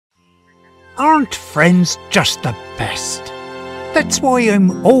Aren't friends just the best? That's why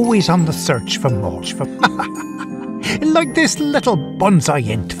I'm always on the search for more. Like this little bonsai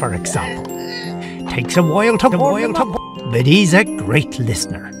ant, for example. Takes a while to but he's a great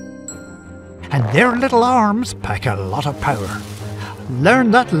listener. And their little arms pack a lot of power.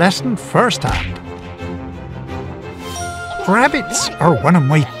 Learn that lesson firsthand. Rabbits are one of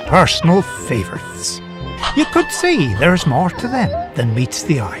my personal favourites. You could say there's more to them than meets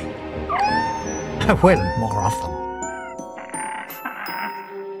the eye. Well, more of them.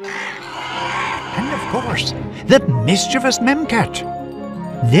 And of course, the mischievous memcat.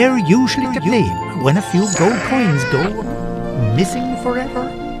 They're usually to blame when a few gold coins go missing forever.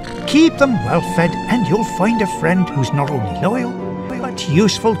 Keep them well fed and you'll find a friend who's not only loyal, but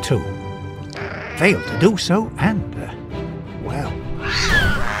useful too. Fail to do so and, well...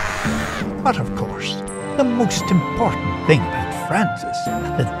 But of course, the most important thing about friends is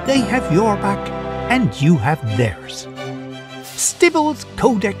that they have your back and you have theirs. Stibbles'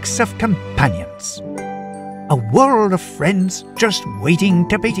 Codex of Companions. A world of friends just waiting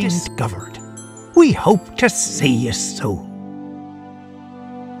to be discovered. We hope to see you soon.